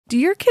Do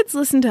your kids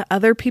listen to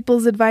other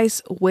people's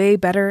advice way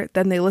better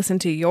than they listen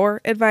to your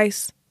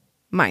advice?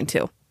 Mine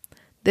too.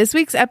 This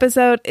week's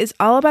episode is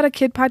all about a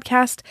kid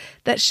podcast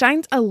that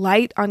shines a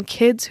light on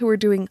kids who are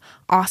doing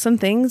awesome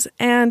things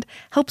and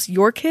helps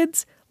your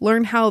kids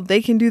learn how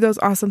they can do those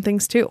awesome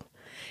things too.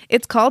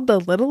 It's called the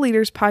Lil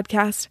Leaders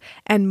Podcast,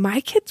 and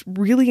my kids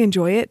really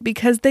enjoy it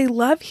because they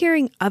love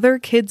hearing other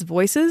kids'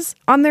 voices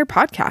on their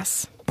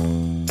podcasts.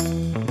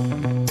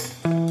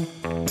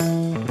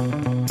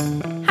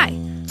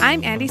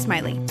 I'm Andy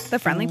Smiley, the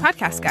Friendly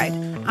Podcast Guide.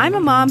 I'm a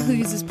mom who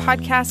uses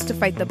podcasts to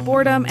fight the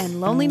boredom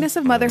and loneliness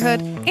of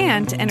motherhood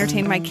and to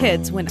entertain my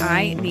kids when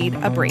I need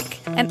a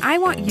break. And I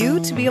want you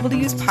to be able to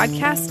use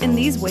podcasts in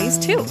these ways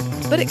too.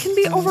 But it can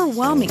be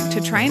overwhelming to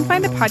try and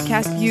find a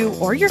podcast you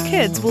or your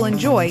kids will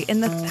enjoy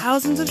in the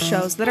thousands of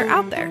shows that are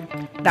out there.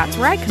 That's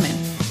where I come in.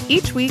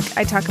 Each week,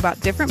 I talk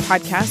about different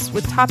podcasts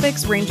with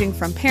topics ranging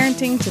from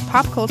parenting to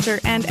pop culture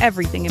and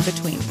everything in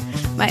between.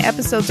 My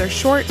episodes are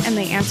short and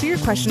they answer your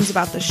questions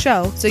about the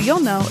show, so you'll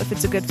know if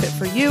it's a good fit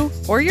for you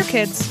or your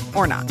kids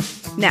or not.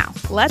 Now,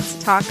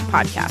 let's talk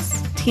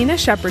podcasts. Tina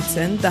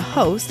Shepherdson, the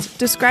host,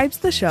 describes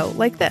the show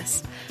like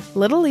this.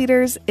 Lil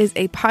Leaders is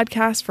a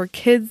podcast for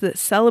kids that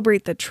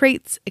celebrate the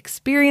traits,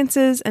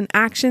 experiences, and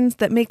actions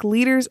that make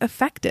leaders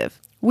effective.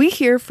 We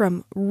hear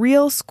from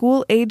real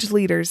school-age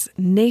leaders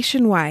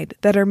nationwide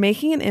that are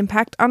making an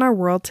impact on our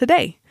world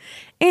today.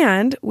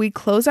 And we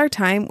close our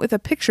time with a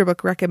picture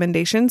book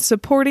recommendation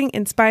supporting,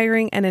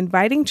 inspiring, and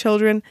inviting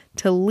children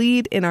to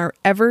lead in our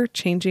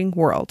ever-changing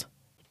world.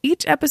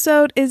 Each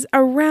episode is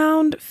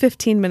around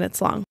 15 minutes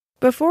long.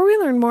 Before we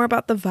learn more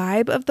about the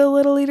vibe of the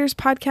Lil Leaders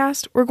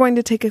podcast, we're going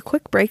to take a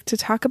quick break to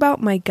talk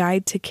about my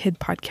guide to kid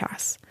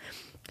podcasts.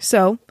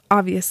 So,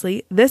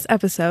 obviously, this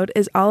episode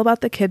is all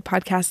about the kid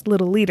podcast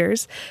Lil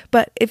Leaders,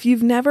 but if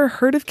you've never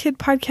heard of kid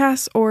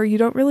podcasts or you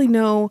don't really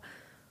know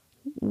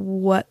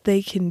what they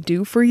can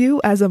do for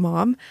you as a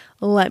mom,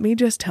 let me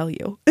just tell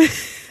you.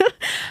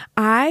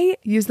 I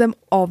use them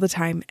all the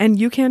time, and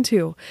you can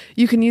too.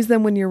 You can use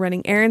them when you're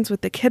running errands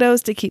with the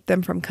kiddos to keep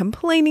them from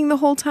complaining the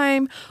whole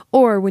time,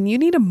 or when you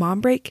need a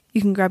mom break, you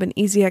can grab an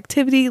easy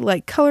activity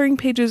like coloring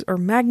pages or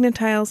magnet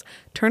tiles,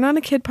 turn on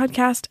a kid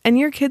podcast, and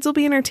your kids will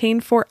be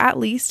entertained for at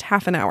least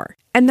half an hour.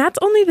 And that's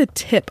only the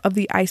tip of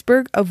the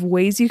iceberg of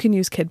ways you can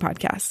use kid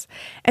podcasts.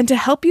 And to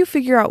help you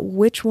figure out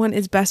which one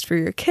is best for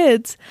your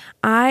kids,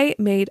 I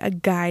made a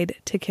guide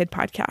to kid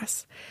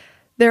podcasts.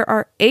 There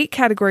are 8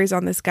 categories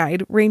on this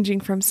guide, ranging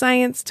from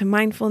science to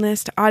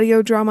mindfulness to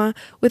audio drama,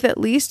 with at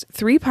least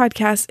 3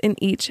 podcasts in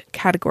each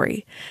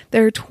category.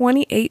 There are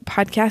 28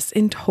 podcasts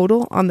in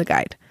total on the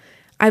guide.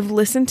 I've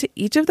listened to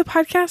each of the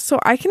podcasts, so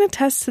I can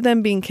attest to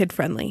them being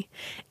kid-friendly.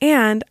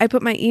 And I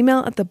put my email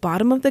at the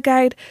bottom of the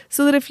guide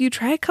so that if you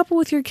try a couple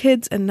with your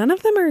kids and none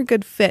of them are a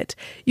good fit,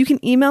 you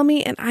can email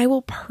me and I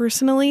will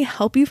personally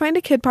help you find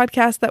a kid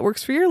podcast that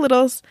works for your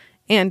littles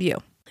and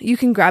you. You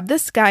can grab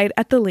this guide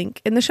at the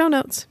link in the show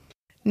notes.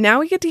 Now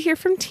we get to hear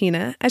from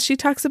Tina as she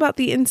talks about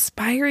the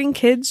inspiring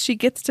kids she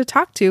gets to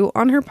talk to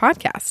on her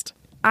podcast.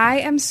 I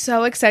am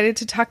so excited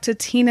to talk to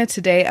Tina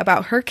today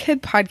about her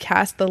kid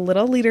podcast, the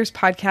Lil Leaders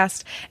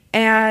Podcast,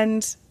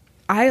 and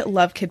I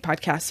love kid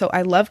podcasts. So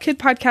I love kid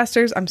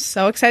podcasters. I'm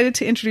so excited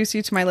to introduce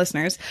you to my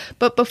listeners.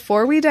 But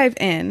before we dive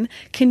in,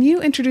 can you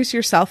introduce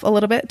yourself a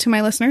little bit to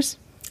my listeners?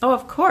 Oh,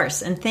 of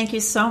course. And thank you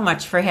so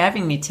much for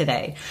having me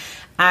today.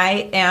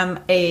 I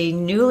am a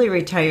newly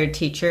retired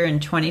teacher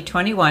in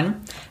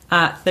 2021,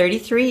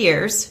 33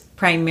 years,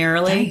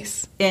 primarily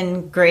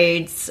in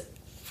grades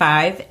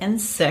 5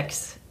 and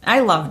 6.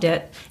 I loved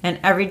it, and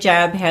every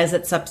job has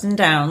its ups and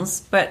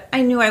downs, but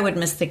I knew I would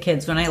miss the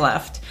kids when I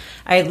left.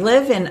 I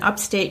live in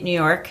upstate New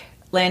York,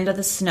 land of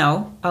the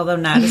snow, although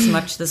not as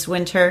much this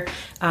winter.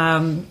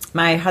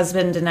 My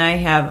husband and I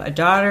have a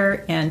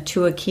daughter and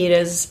 2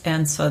 Akitas,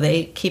 and so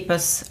they keep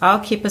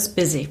us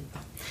busy.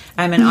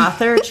 I'm an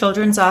author,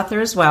 children's author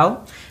as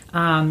well,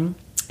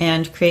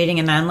 and creating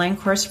an online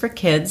course for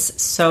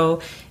kids.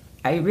 So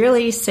I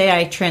really say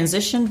I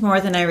transitioned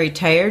more than I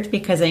retired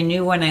because I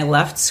knew when I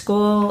left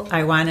school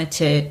I wanted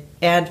to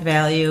add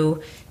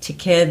value to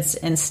kids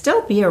and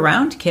still be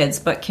around kids,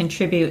 but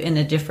contribute in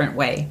a different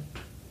way.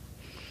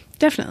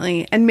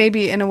 Definitely. And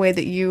maybe in a way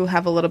that you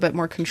have a little bit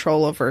more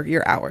control over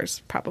your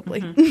hours,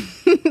 probably.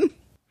 Mm-hmm.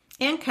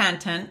 And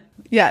content.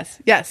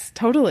 Yes,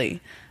 totally.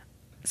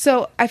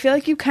 So I feel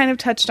like you kind of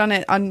touched on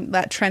it on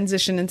that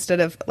transition instead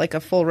of like a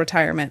full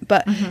retirement,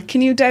 but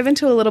can you dive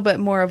into a little bit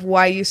more of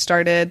why you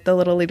started the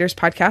Lil Leaders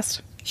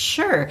podcast?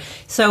 Sure.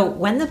 So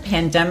when the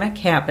pandemic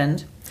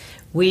happened,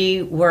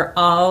 we were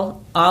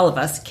all of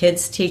us,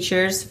 kids,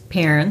 teachers,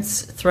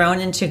 parents, thrown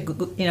into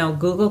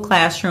Google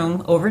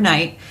Classroom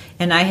overnight,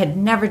 and I had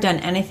never done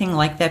anything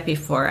like that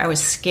before. I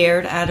was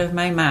scared out of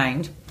my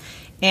mind.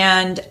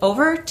 And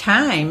over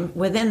time,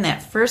 within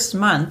that first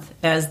month,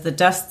 as the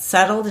dust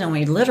settled and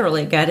we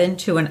literally got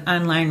into an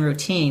online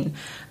routine,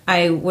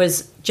 I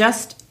was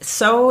just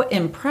so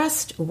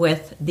impressed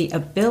with the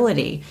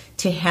ability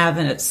to have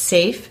a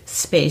safe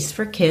space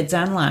for kids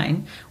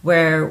online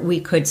where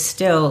we could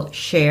still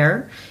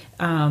share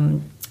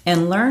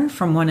and learn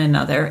from one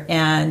another.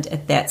 And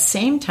at that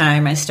same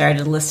time, I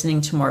started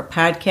listening to more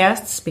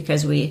podcasts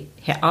because we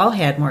all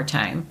had more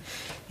time.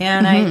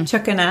 And I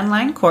took an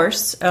online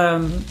course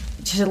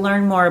to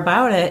learn more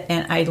about it.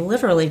 And I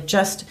literally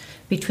just,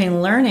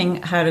 between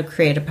learning how to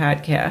create a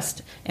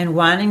podcast and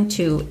wanting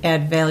to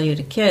add value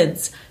to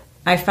kids,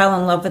 I fell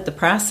in love with the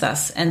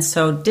process. And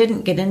so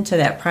didn't get into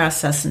that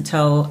process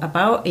until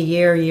about a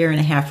year and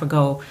a half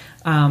ago,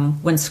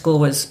 when school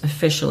was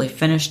officially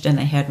finished and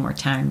I had more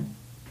time.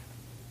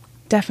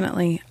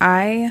 Definitely.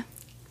 I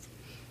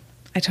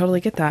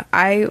totally get that.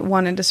 I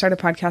wanted to start a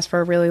podcast for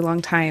a really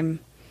long time,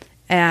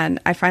 and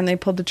I finally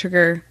pulled the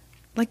trigger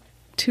like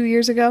 2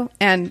 years ago.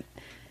 And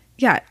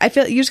yeah, I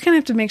feel you just kind of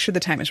have to make sure the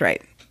time is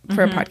right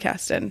for a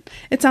podcast. And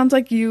it sounds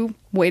like you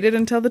waited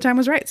until the time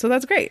was right. So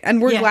that's great.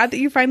 And we're glad that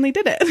you finally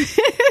did it.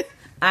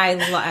 I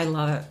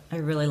love it. I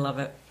really love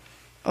it.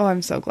 Oh,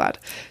 I'm so glad.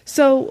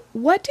 So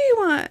what do you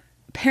want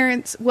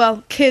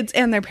kids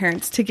and their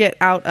parents to get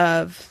out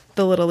of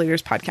the Little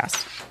Leaders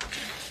podcast?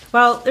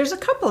 Well, there's a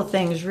couple of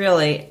things,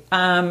 really.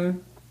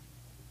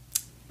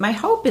 My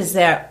hope is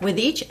that with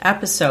each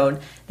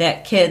episode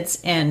that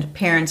kids and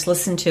parents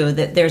listen to,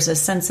 that there's a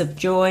sense of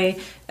joy,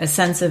 a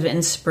sense of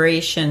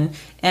inspiration,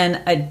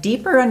 and a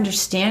deeper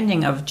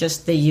understanding of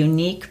just the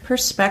unique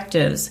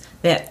perspectives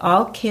that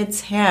all kids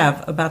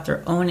have about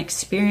their own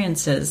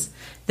experiences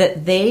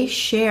that they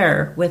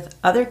share with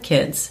other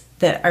kids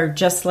that are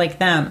just like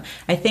them.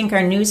 I think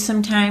our news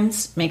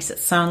sometimes makes it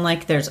sound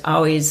like there's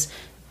always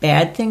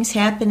bad things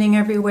happening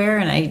everywhere,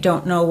 and I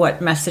don't know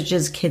what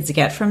messages kids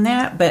get from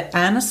that. But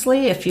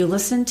honestly, if you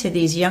listen to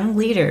these young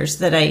leaders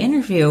that I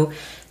interview,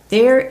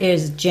 there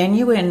is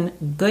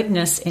genuine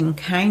goodness and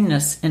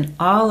kindness in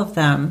all of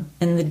them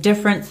in the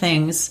different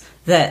things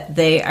that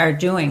they are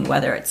doing,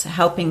 whether it's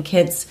helping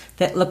kids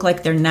that look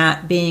like they're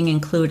not being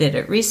included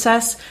at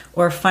recess,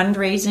 or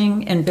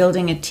fundraising and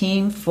building a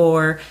team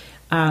for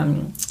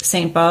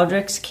St.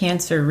 Baldrick's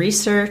cancer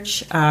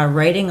research,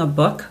 writing a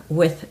book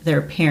with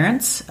their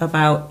parents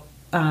about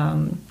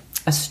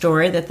a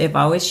story that they've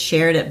always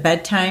shared at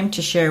bedtime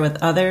to share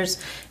with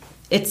others.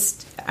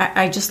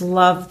 I just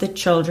love the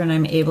children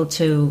I'm able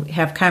to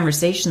have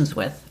conversations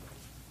with.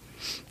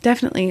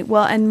 Definitely.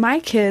 Well, and my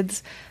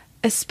kids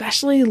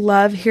especially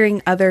love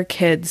hearing other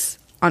kids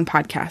on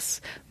podcasts.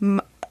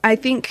 I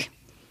think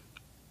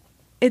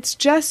it's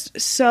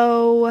just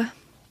so...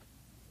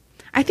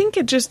 I think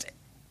it just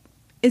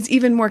is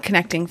even more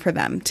connecting for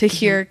them to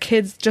hear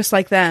kids just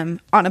like them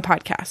on a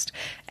podcast.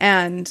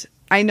 And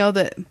I know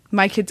that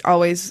my kids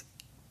always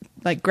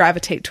like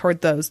gravitate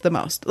toward those the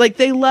most. Like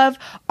they love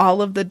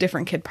all of the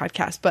different kid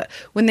podcasts, but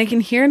when they can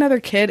hear another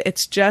kid,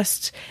 it's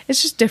just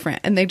different,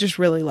 and they just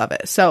really love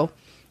it. So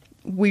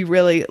we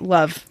really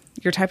love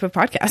your type of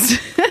podcast.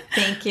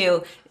 Thank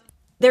you.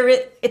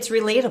 It's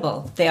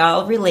relatable. They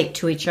all relate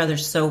to each other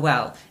so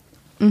well.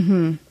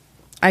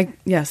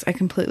 Yes, I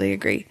completely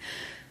agree.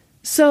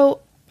 So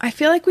I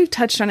feel like we've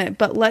touched on it,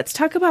 but let's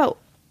talk about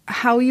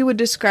how you would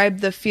describe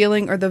the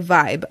feeling or the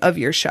vibe of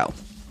your show.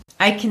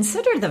 I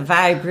consider the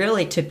vibe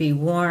really to be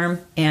warm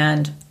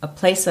and a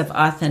place of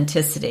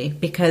authenticity,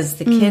 because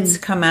the kids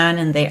come on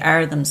and they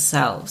are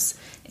themselves,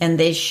 and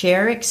they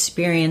share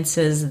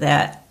experiences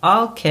that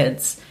all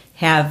kids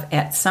have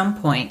at some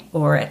point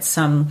or at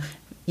some,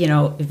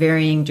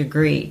 varying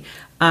degree.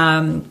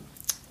 The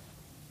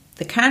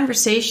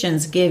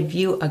conversations give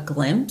you a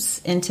glimpse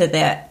into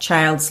that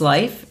child's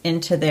life,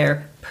 into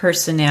their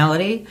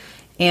personality,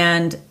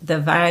 and the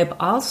vibe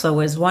also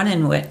is one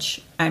in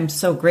which I'm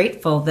so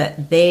grateful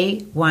that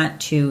they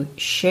want to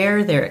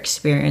share their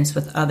experience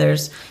with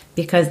others,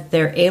 because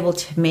they're able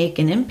to make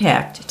an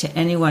impact to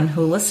anyone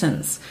who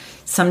listens.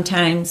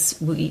 Sometimes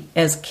we,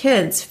 as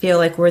kids, feel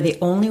like we're the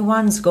only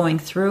ones going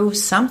through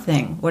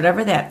something,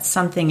 whatever that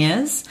something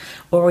is,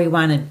 or we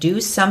want to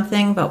do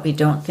something, but we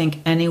don't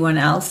think anyone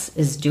else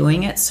is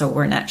doing it, so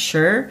we're not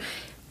sure.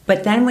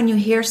 But then when you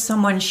hear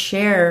someone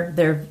share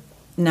their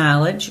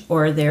knowledge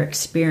or their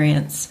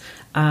experience,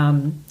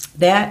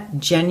 that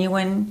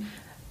genuine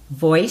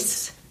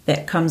voice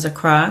that comes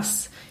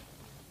across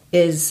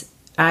is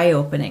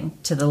eye-opening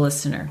to the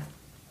listener.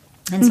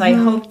 And so I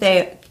hope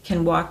they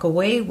can walk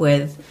away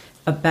with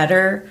a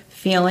better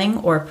feeling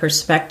or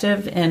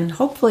perspective, and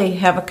hopefully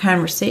have a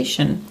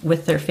conversation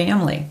with their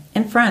family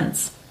and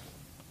friends.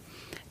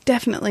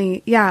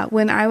 Definitely. Yeah.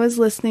 When I was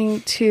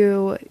listening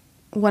to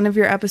one of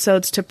your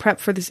episodes to prep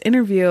for this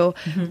interview,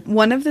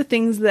 one of the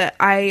things that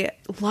I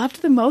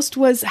loved the most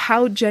was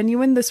how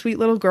genuine the sweet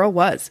little girl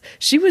was.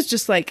 She was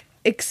just like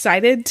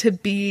excited to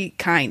be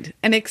kind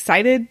and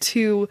excited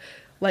to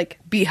like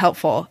be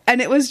helpful. And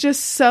it was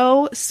just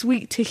so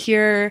sweet to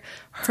hear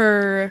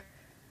her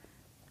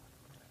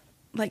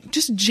like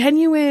just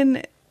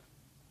genuine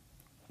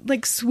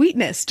like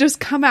sweetness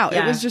just come out.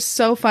 Yeah. It was just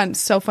so fun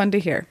to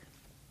hear.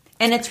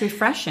 And it's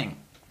refreshing.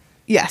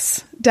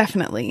 Yes,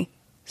 definitely.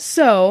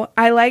 So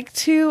I like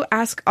to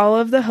ask all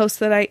of the hosts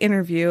that I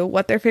interview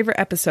what their favorite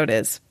episode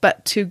is,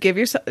 but to give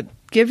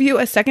you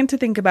a second to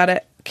think about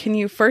it, can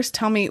you first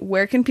tell me,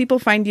 where can people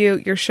find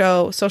you, your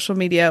show, social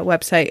media,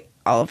 website,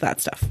 all of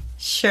that stuff.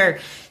 Sure.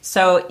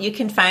 So you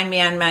can find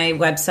me on my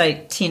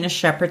website,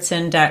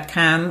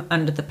 tinashepherdson.com,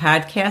 under the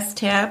podcast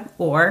tab,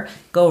 or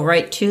go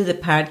right to the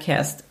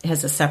podcast. It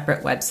has a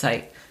separate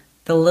website,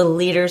 the Lil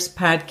Leaders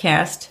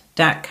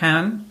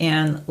Podcast.com,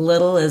 and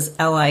little is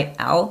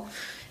Lil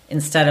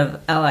instead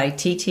of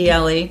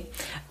Little.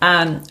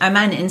 I'm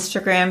on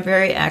Instagram,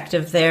 very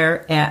active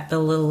there at the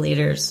Lil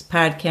Leaders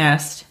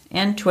Podcast,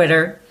 and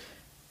Twitter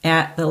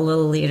at the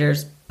Lil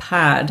Leaders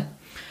Pod.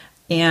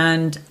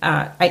 And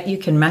you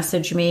can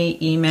message me,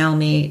 email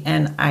me,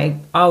 and I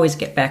always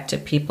get back to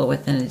people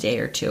within a day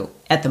or two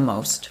at the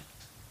most.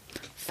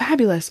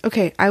 Fabulous.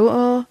 Okay, I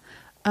will.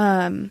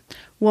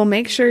 We'll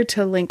make sure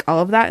to link all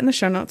of that in the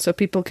show notes so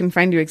people can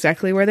find you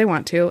exactly where they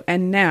want to.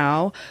 And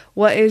now,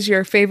 what is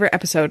your favorite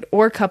episode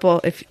or couple?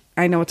 If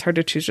I know it's hard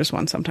to choose just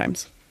one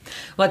sometimes.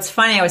 Well, it's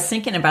funny. I was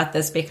thinking about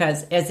this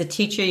because as a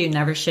teacher, you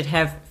never should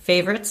have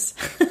favorites.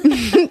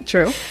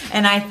 True.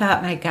 And I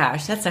thought, my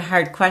gosh, that's a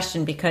hard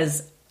question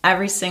because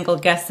every single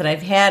guest that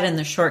I've had in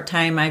the short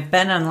time I've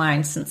been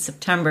online since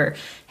September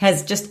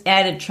has just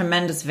added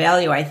tremendous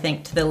value, I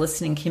think, to the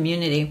listening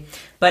community.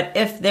 But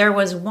if there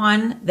was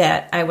one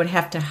that I would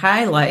have to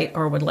highlight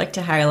or would like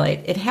to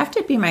highlight, it'd have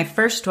to be my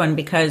first one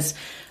because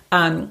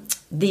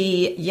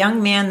the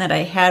young man that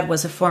I had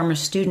was a former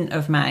student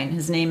of mine.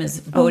 His name is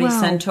Bodhi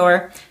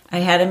Centaur. I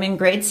had him in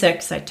grade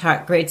 6. I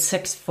taught grade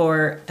 6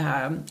 for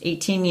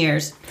 18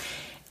 years.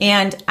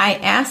 And I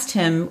asked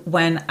him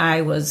when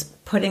I was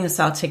putting this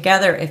all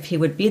together if he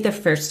would be the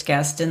first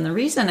guest. And the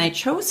reason I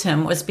chose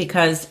him was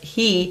because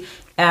he,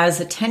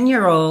 as a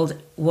 10-year-old,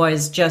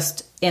 was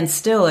just, and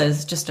still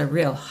is, just a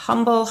real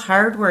humble,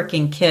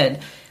 hardworking kid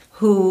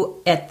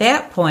who at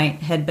that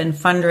point had been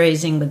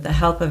fundraising with the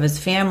help of his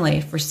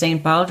family for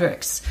St.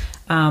 Baldrick's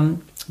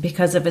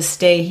because of a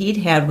stay he'd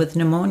had with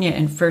pneumonia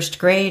in first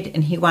grade.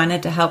 And he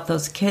wanted to help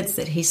those kids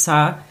that he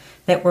saw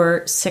that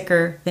were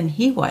sicker than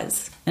he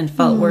was and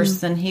felt worse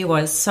than he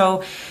was.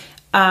 So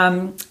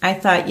I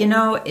thought,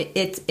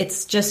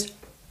 it's just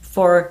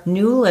for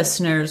new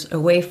listeners, a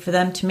way for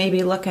them to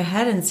maybe look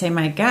ahead and say,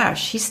 my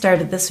gosh, he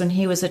started this when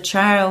he was a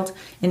child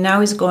and now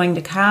he's going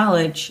to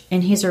college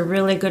and he's a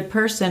really good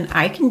person.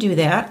 I can do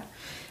that.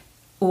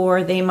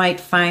 Or they might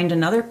find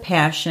another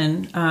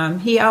passion.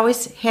 He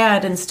always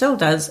had and still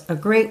does a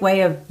great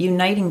way of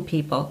uniting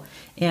people.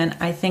 And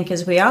I think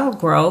as we all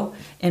grow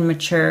and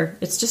mature,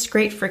 it's just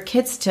great for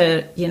kids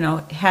to,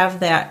 have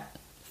that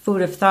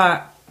food of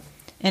thought.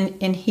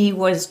 And he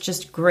was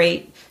just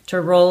great to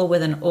roll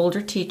with an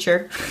older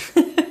teacher.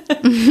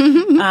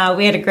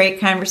 We had a great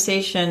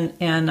conversation,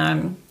 and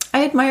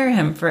I admire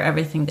him for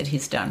everything that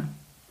he's done.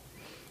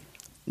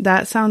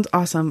 That sounds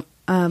awesome.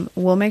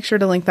 We'll make sure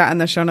to link that in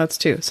the show notes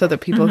too, so that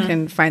people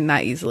can find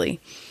that easily.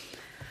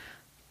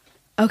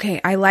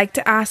 Okay, I like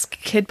to ask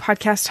kid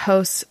podcast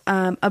hosts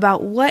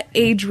about what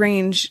age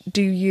range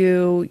do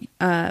you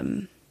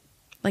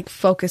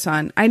focus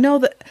on? I know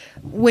that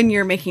when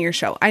you're making your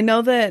show, I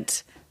know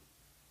that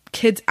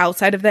kids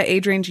outside of that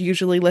age range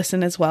usually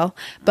listen as well,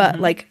 but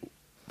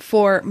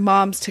for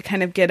moms to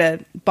kind of get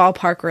a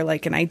ballpark or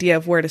an idea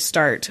of where to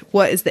start,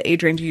 what is the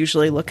age range you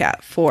usually look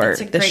at for the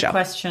show? That's a great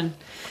question.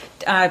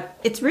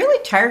 It's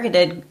really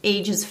targeted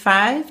ages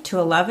 5 to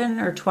 11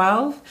 or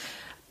 12.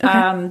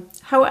 Okay.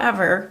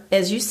 However,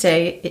 as you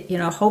say,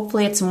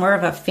 hopefully it's more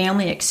of a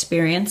family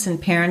experience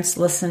and parents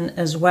listen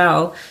as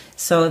well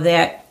so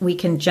that we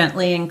can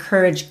gently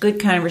encourage good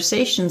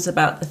conversations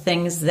about the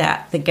things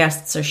that the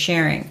guests are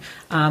sharing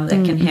that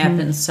can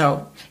happen.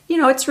 So,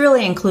 it's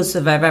really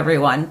inclusive of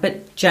everyone,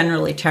 but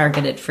generally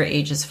targeted for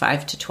ages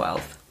 5 to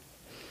 12.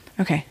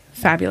 Okay,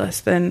 fabulous.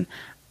 Then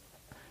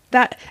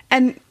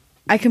and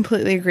I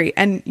completely agree.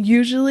 And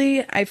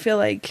usually I feel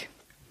like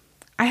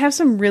I have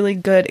some really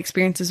good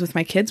experiences with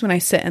my kids when I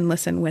sit and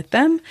listen with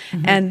them.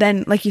 And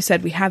then, like you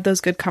said, we have those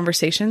good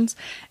conversations.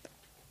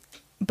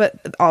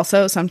 But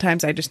also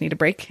sometimes I just need a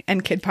break,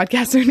 and kid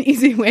podcasts are an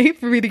easy way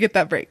for me to get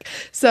that break.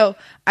 So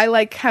I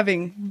like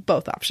having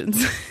both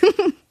options.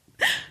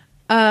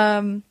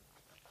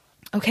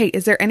 Okay.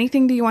 Is there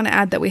anything that you want to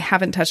add that we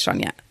haven't touched on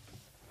yet?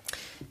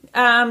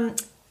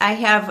 I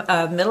have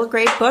a middle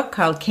grade book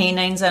called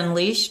Canines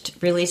Unleashed,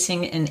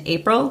 releasing in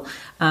April,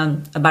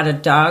 about a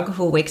dog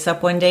who wakes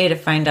up one day to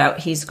find out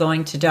he's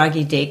going to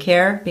doggy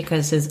daycare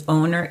because his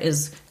owner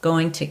is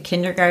going to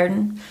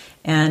kindergarten,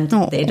 and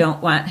they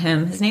don't want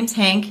him. His name's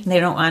Hank, and they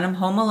don't want him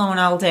home alone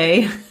all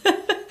day.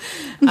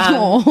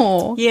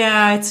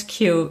 Yeah, it's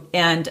cute.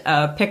 And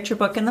a picture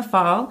book in the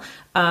fall,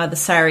 The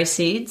Sorry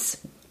Seeds,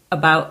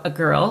 about a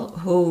girl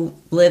who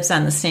lives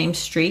on the same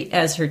street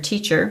as her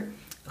teacher,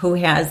 who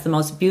has the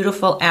most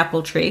beautiful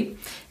apple tree,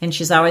 and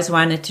she's always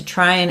wanted to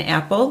try an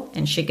apple,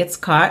 and she gets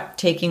caught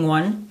taking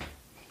one.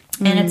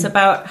 And it's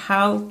about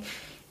how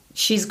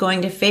she's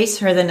going to face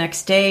her the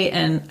next day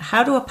and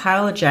how to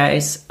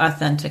apologize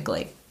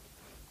authentically.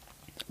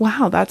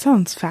 Wow, that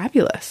sounds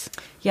fabulous.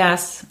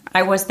 Yes,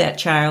 I was that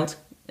child.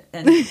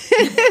 And I'm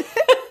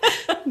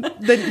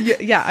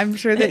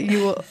sure that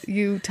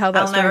you tell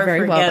that I'll story never very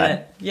forget well.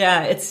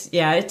 It.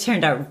 Yeah, it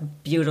turned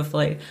out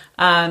beautifully.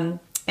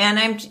 And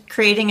I'm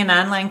creating an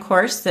online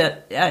course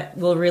that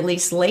will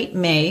release late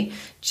May,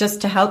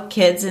 just to help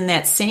kids in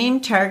that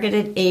same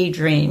targeted age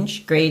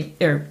range,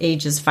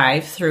 ages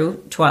 5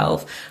 through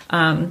 12,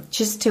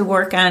 just to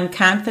work on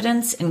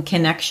confidence and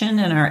connection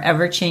in our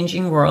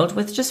ever-changing world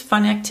with just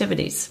fun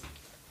activities.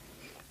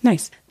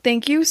 Nice.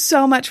 Thank you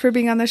so much for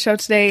being on the show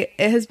today.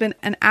 It has been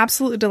an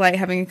absolute delight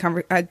having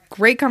a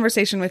great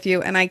conversation with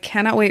you, and I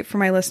cannot wait for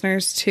my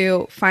listeners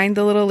to find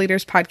the Lil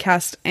Leaders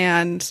podcast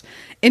and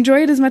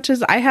enjoy it as much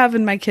as I have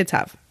and my kids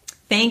have.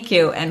 Thank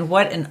you, and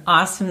what an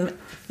awesome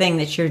thing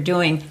that you're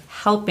doing,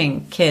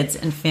 helping kids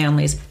and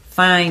families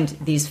find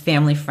these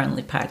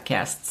family-friendly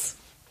podcasts.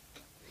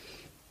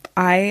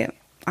 I'm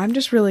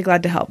just really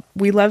glad to help.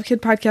 We love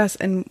kid podcasts,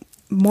 and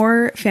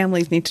more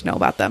families need to know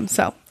about them.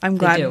 So I'm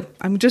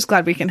just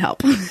glad we can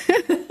help.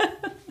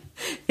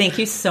 Thank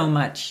you so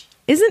much.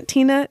 Isn't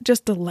Tina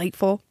just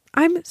delightful?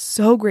 I'm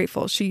so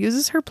grateful she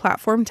uses her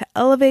platform to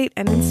elevate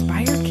and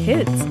inspire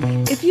kids.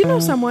 If you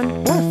know someone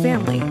or a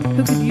family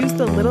who could use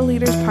the Lil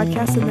Leaders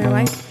podcast in their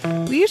life,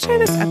 will you share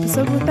this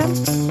episode with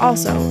them?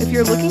 Also, if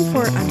you're looking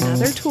for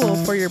another tool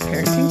for your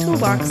parenting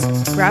toolbox,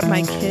 grab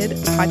my Kid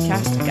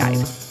Podcast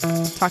Guide.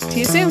 Talk to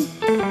you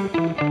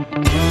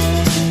soon.